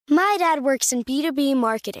My dad works in B2B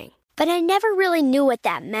marketing, but I never really knew what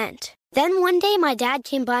that meant. Then one day my dad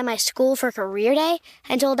came by my school for career day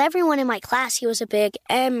and told everyone in my class he was a big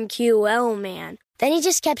MQL man. Then he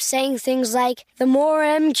just kept saying things like, the more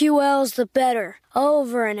MQLs, the better,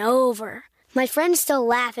 over and over. My friends still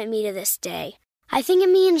laugh at me to this day. I think it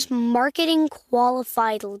means marketing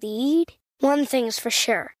qualified lead. One thing's for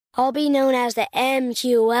sure. I'll be known as the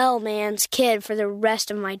MQL man's kid for the rest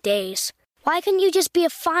of my days. Why couldn't you just be a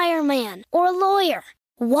fireman or a lawyer?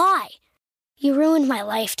 Why? You ruined my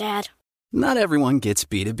life, Dad. Not everyone gets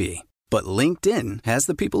B2B, but LinkedIn has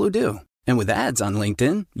the people who do. And with ads on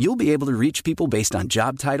LinkedIn, you'll be able to reach people based on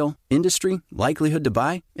job title, industry, likelihood to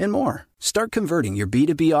buy, and more. Start converting your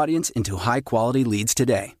B2B audience into high-quality leads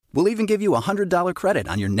today. We'll even give you a $100 credit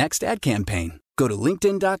on your next ad campaign. Go to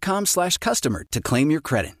linkedin.com/customer to claim your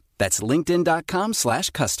credit. That's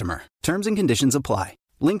linkedin.com/customer. Terms and conditions apply.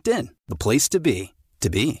 LinkedIn, the place to be, to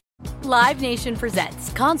be. Live Nation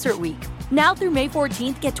presents Concert Week. Now through May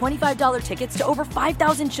 14th, get $25 tickets to over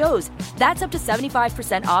 5,000 shows. That's up to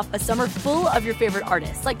 75% off a summer full of your favorite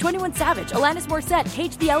artists like 21 Savage, Alanis Morissette,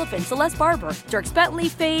 Cage the Elephant, Celeste Barber, Dierks Bentley,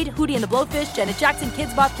 Fade, Hootie and the Blowfish, Janet Jackson,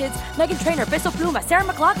 Kids Bop Kids, Meghan Trainor, Peso Pluma, Sarah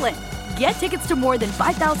McLachlan. Get tickets to more than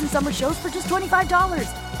 5,000 summer shows for just $25.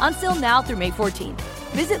 On sale now through May 14th.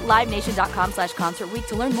 Visit livenation.com/Concert Week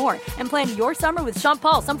to learn more and plan your summer with Sean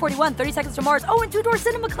Paul, Sum 41, 30 Seconds to Mars, and Two Door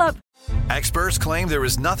Cinema Club. Experts claim there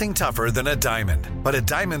is nothing tougher than a diamond. But at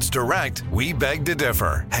Diamonds Direct, we beg to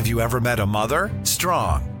differ. Have you ever met a mother?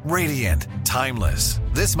 Strong, radiant, timeless.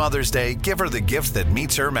 This Mother's Day, give her the gift that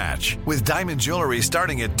meets her match. With diamond jewelry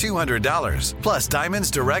starting at $200. Plus Diamonds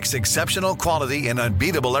Direct's exceptional quality and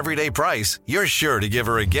unbeatable everyday price, you're sure to give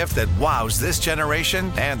her a gift that wows this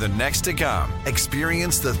generation and the next to come.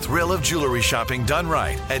 Experience the thrill of jewelry shopping done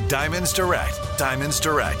right at Diamonds Direct. Diamonds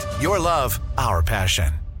Direct. Your love, our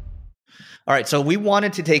passion. All right, so we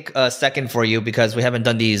wanted to take a second for you because we haven't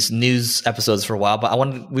done these news episodes for a while, but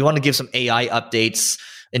we want to give some AI updates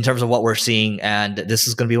in terms of what we're seeing, and this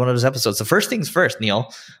is going to be one of those episodes. So first things first,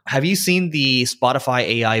 Neil, have you seen the Spotify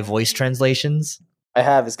AI voice translations? I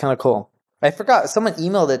have. It's kind of cool. I forgot. Someone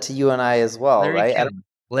emailed it to you and I as well, right?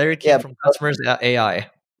 Larry King from Customers AI.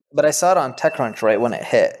 But I saw it on TechCrunch right when it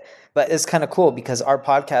hit. But it's kind of cool because our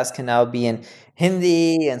podcast can now be in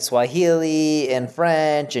Hindi and Swahili and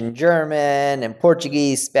French and German and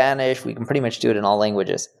Portuguese, Spanish. We can pretty much do it in all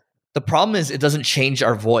languages. The problem is it doesn't change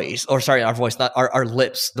our voice, not our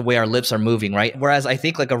lips, the way our lips are moving, right? Whereas I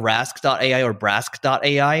think like a Rask.ai or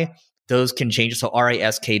Brask.ai, those can change. So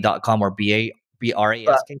rask.com or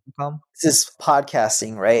brask.com. This is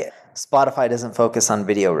podcasting, right? Spotify doesn't focus on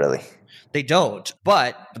video really. They don't.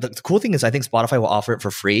 But the cool thing is I think Spotify will offer it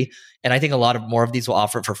for free. And I think a lot of more of these will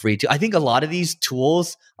offer it for free too. I think a lot of these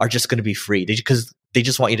tools are just going to be free because they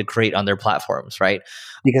just want you to create on their platforms, right?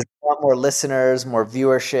 Because they want more listeners, more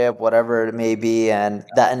viewership, whatever it may be. And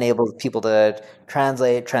that enables people to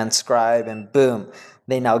translate, transcribe, and boom,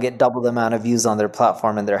 they now get double the amount of views on their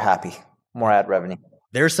platform and they're happy. More ad revenue.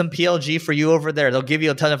 There's some PLG for you over there. They'll give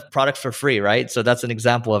you a ton of products for free, right? So that's an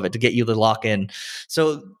example of it to get you to lock in.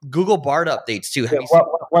 So Google Bard updates too.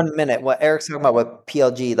 One minute. What Eric's talking about with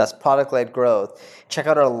PLG, that's product-led growth. Check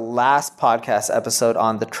out our last podcast episode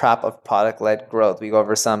on the trap of product-led growth. We go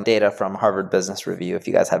over some data from Harvard Business Review if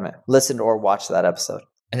you guys haven't listened or watched that episode.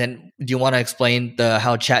 And then do you want to explain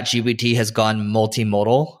how ChatGPT has gone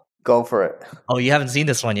multimodal? Go for it. Oh, you haven't seen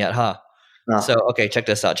this one yet, huh? No. So, okay, check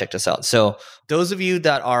this out. So those of you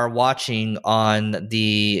that are watching on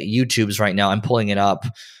the YouTubes right now, I'm pulling it up.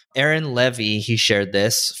 Aaron Levy, he shared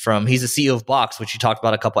this he's the CEO of Box, which you talked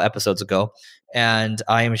about a couple episodes ago. And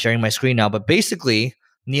I am sharing my screen now. But basically,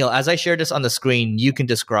 Neil, as I share this on the screen, you can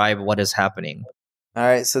describe what is happening. All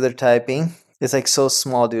right, so they're typing. It's like so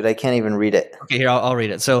small, dude. I can't even read it. Okay, here, I'll read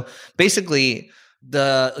it. So basically,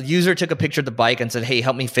 the user took a picture of the bike and said, hey,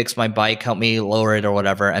 help me fix my bike, help me lower it or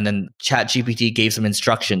whatever. And then ChatGPT gave some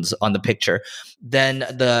instructions on the picture. Then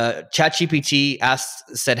the ChatGPT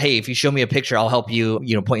said, hey, if you show me a picture, I'll help you,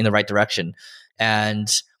 point you in the right direction. And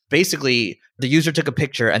basically, the user took a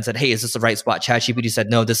picture and said, hey, is this the right spot? ChatGPT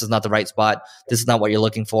said, no, this is not the right spot. This is not what you're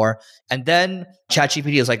looking for. And then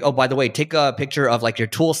ChatGPT is like, oh, by the way, take a picture of like your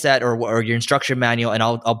tool set or your instruction manual, and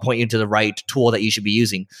I'll point you to the right tool that you should be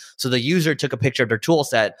using. So the user took a picture of their tool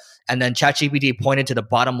set, and then ChatGPT pointed to the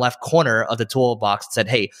bottom left corner of the toolbox and said,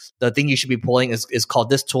 hey, the thing you should be pulling is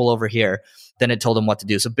called this tool over here. Then it told them what to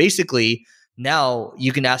do. So basically, now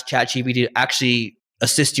you can ask ChatGPT to actually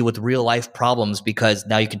assist you with real life problems because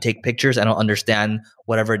now you can take pictures and it'll understand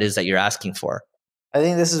whatever it is that you're asking for. I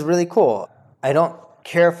think this is really cool. I don't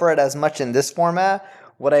care for it as much in this format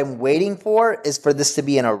What I'm waiting for is for this to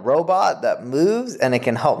be in a robot that moves and it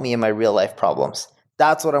can help me in my real life problems.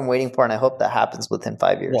 That's what I'm waiting for, and I hope that happens within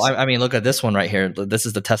 5 years. Well, I mean, look at this one right here. This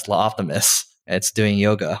is the Tesla Optimus. It's doing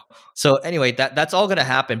yoga. So anyway, that's all going to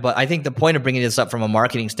happen. But I think the point of bringing this up from a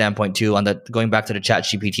marketing standpoint too, going back to the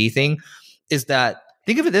ChatGPT thing, is that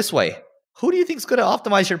think of it this way. Who do you think is going to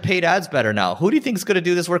optimize your paid ads better now? Who do you think is going to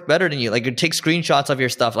do this work better than you? Like, you take screenshots of your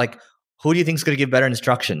stuff. Like, who do you think is going to give better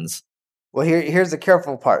instructions? Well, here's the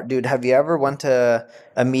careful part, dude. Have you ever went to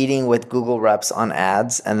a meeting with Google reps on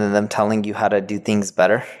ads and then them telling you how to do things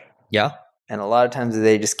better? Yeah. And a lot of times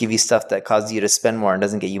they just give you stuff that causes you to spend more and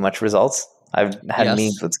doesn't get you much results. I've had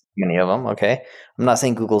meetings with many of them, okay? I'm not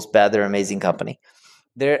saying Google's bad. They're an amazing company.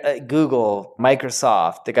 They're Google,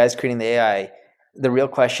 Microsoft, the guys creating the AI. The real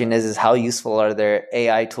question is how useful are their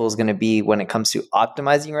AI tools going to be when it comes to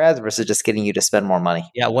optimizing your ads versus just getting you to spend more money?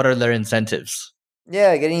 Yeah, what are their incentives?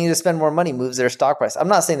 Yeah, getting you to spend more money moves their stock price. I'm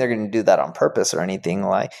not saying they're going to do that on purpose or anything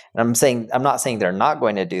like. I'm not saying they're not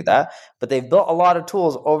going to do that, but they've built a lot of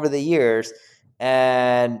tools over the years,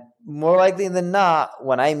 and more likely than not,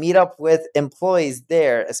 when I meet up with employees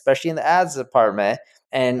there, especially in the ads department,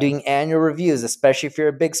 and doing annual reviews, especially if you're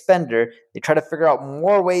a big spender, they try to figure out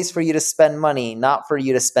more ways for you to spend money, not for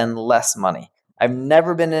you to spend less money. I've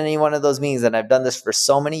never been in any one of those meetings, and I've done this for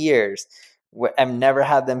so many years. I've never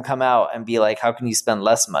had them come out and be like, how can you spend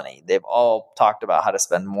less money? They've all talked about how to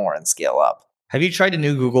spend more and scale up. Have you tried the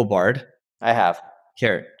new Google Bard? I have.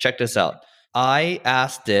 Here, check this out. I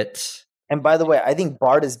asked it. And by the way, I think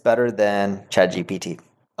Bard is better than ChatGPT.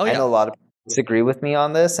 Oh, yeah. I know a lot of people disagree with me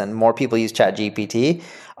on this, and more people use ChatGPT.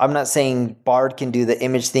 I'm not saying Bard can do the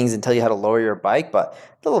image things and tell you how to lower your bike, but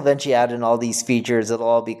they'll eventually add in all these features. It'll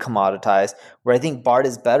all be commoditized. Where I think Bard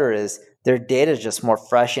is better is their data is just more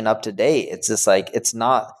fresh and up to date. It's just like, it's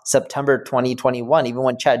not September 2021. Even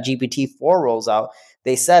when ChatGPT 4 rolls out,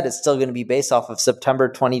 they said it's still going to be based off of September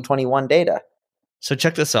 2021 data. So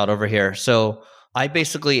check this out over here. So I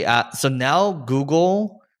basically, so now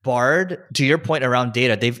Google Bard, to your point around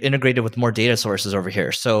data, they've integrated with more data sources over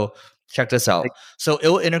here. So check this out. So it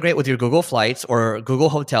will integrate with your Google Flights or Google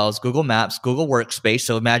Hotels, Google Maps, Google Workspace.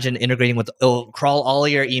 So imagine integrating with, it'll crawl all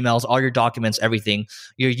your emails, all your documents, everything,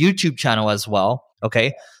 your YouTube channel as well.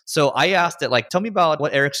 Okay. So I asked it, like, tell me about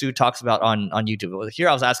what Eric Su talks about on YouTube. Here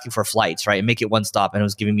I was asking for flights, right? Make it one stop, and it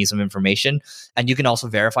was giving me some information. And you can also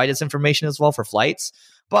verify this information as well for flights.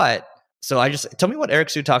 But so I just, tell me what Eric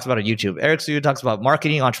Su talks about on YouTube. Eric Su talks about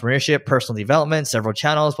marketing, entrepreneurship, personal development, several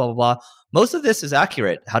channels, blah, blah, blah. Most of this is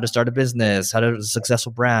accurate. How to start a business, how to have a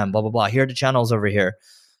successful brand, blah, blah, blah. Here are the channels over here.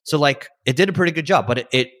 So like it did a pretty good job, but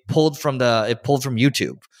it pulled from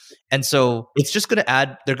YouTube. And so it's just going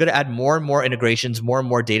to they're going to add more and more integrations, more and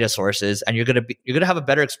more data sources, and you're going to have a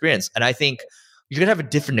better experience. And I think you're going to have a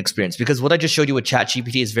different experience because what I just showed you with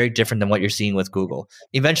ChatGPT is very different than what you're seeing with Google.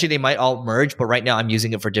 Eventually they might all merge, but right now I'm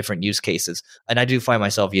using it for different use cases. And I do find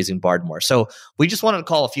myself using Bard more. So we just wanted to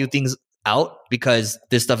call a few things out because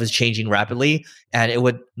this stuff is changing rapidly, and it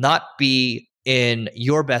would not be in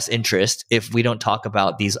your best interest if we don't talk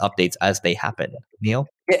about these updates as they happen. Neil?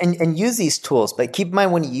 Yeah, and use these tools, but keep in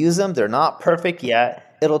mind when you use them, they're not perfect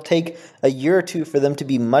yet. It'll take a year or two for them to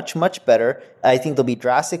be much, much better. I think they'll be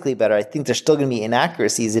drastically better. I think there's still going to be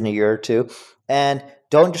inaccuracies in a year or two. And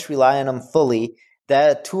don't just rely on them fully.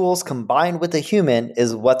 The tools combined with a human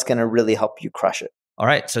is what's going to really help you crush it. All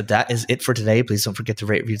right. So that is it for today. Please don't forget to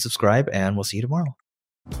rate, review, subscribe, and we'll see you tomorrow.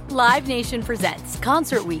 Live Nation presents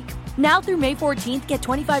Concert Week. Now through May 14th, get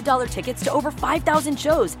 $25 tickets to over 5,000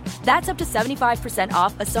 shows. That's up to 75%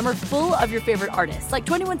 off a summer full of your favorite artists like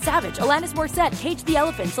 21 Savage, Alanis Morissette, Cage the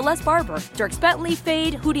Elephant, Celeste Barber, Dierks Bentley,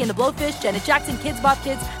 Fade, Hootie and the Blowfish, Janet Jackson, Kids Bop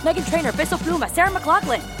Kids, Meghan Trainor, Peso Pluma, Sarah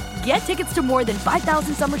McLachlan. Get tickets to more than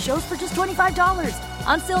 5,000 summer shows for just $25.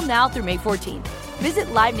 Until now through May 14th. Visit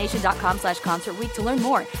LiveNation.com/Concert Week to learn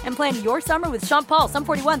more and plan your summer with Sean Paul, Sum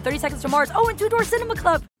 41, 30 Seconds to Mars, and Two Door Cinema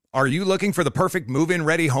Club. Are you looking for the perfect move-in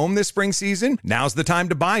ready home this spring season? Now's the time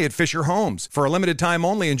to buy at Fisher Homes. For a limited time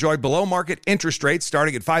only, enjoy below-market interest rates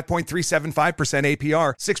starting at 5.375%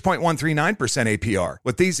 APR, 6.139% APR.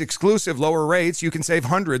 With these exclusive lower rates, you can save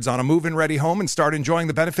hundreds on a move-in ready home and start enjoying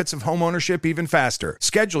the benefits of home ownership even faster.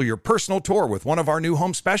 Schedule your personal tour with one of our new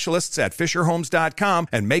home specialists at FisherHomes.com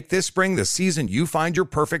and make this spring the season you find your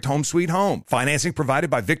perfect home sweet home. Financing provided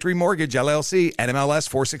by Victory Mortgage, LLC, NMLS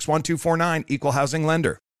 461249, Equal Housing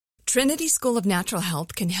Lender. Trinity School of Natural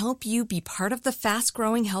Health can help you be part of the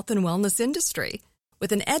fast-growing health and wellness industry.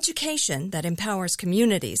 With an education that empowers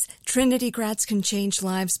communities, Trinity grads can change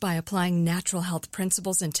lives by applying natural health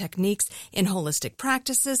principles and techniques in holistic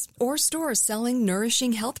practices or stores selling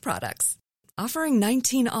nourishing health products. offering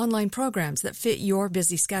 19 online programs that fit your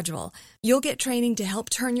busy schedule. You'll get training to help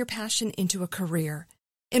turn your passion into a career.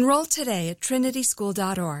 Enroll today at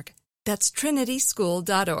trinityschool.org. That's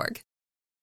trinityschool.org.